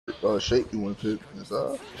Shape you want to pick? Yes,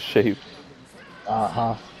 Shape.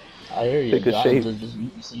 Uh-huh. I hear you. Pick a shape.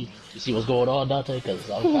 You see what's going on, Dante? Because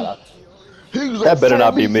I'm kind of... He's gonna That better fool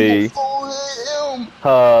not be me. He gonna me. fool him.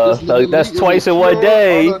 This nigga, That's he is a twice in one pure,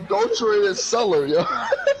 day. unadulterated seller, yo.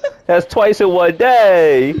 That's twice in one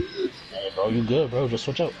day. Hey, bro, you good, bro. Just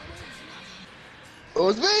switch out. Oh,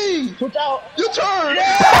 it's me. Switch out. Your turn.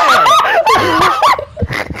 Yeah!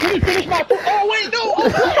 Let me finish my... Oh, wait, no.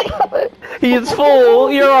 Oh, He's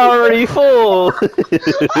full. You're already full.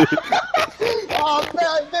 Oh,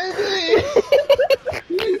 man, baby.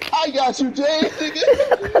 I got you, Jay,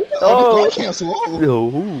 nigga. Oh, this Oh. got cancel. Oh,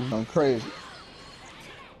 No. I'm crazy.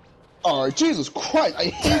 All right, Jesus Christ, I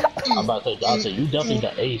hate you. I'm about to say, Dante, you definitely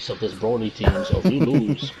the ace of this Brolys team, so if you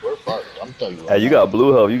lose, we're fucked. I'm telling you Hey, right you now. got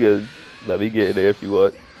blue health. You can let me get in there if you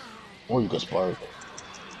want. Or you can spark.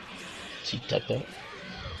 See, tech that.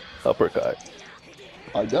 Uppercut.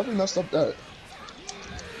 I definitely messed up that.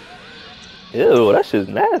 Ew, that shit's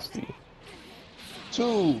nasty.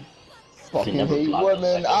 Two. Fucking never hate blocked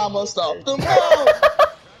women. the I'ma second stop them all.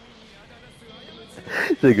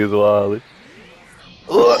 Niggas wild.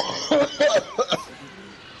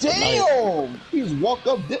 Damn! He's walk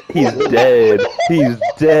up. He's dead. He's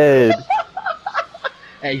dead.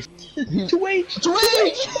 Hey, He's 2H!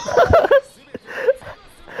 2H!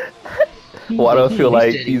 Why do I feel He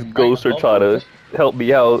like said he these was right ghosts are above trying me. to help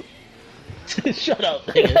me out? Shut up,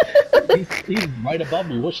 nigga. He's right above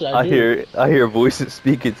me. What should I do? I hear voices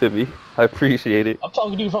speaking to me. I appreciate it. I'm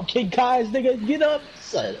talking to you from King Kai's, nigga. Get up,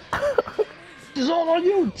 son. It's all on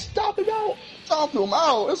you. Stop him out. Stop him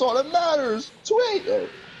out. That's all that matters. 2H. Oh,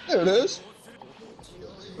 there it is.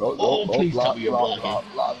 Oh, please tell Block, me you're block,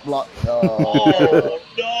 blocking. block, block, block. Oh,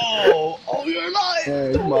 no. Oh, you're lying.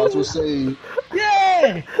 Man, you might as well say.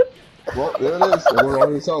 Yeah. Well, there it is. It went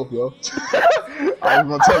on his health, yo. I was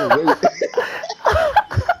gonna tell him, wait.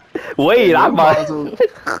 Wait, Hey, I you might. you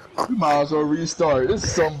might as well restart. This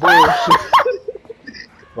is some bullshit.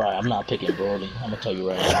 Right, I'm not picking Brody. I'm gonna tell you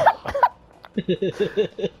right now.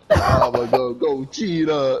 I'm gonna go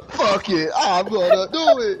cheetah. Fuck it. I'm gonna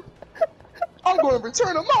do it. I'm gonna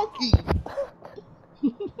return a monkey.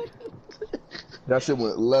 That shit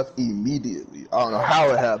went left immediately. I don't know how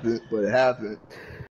it happened, but it happened.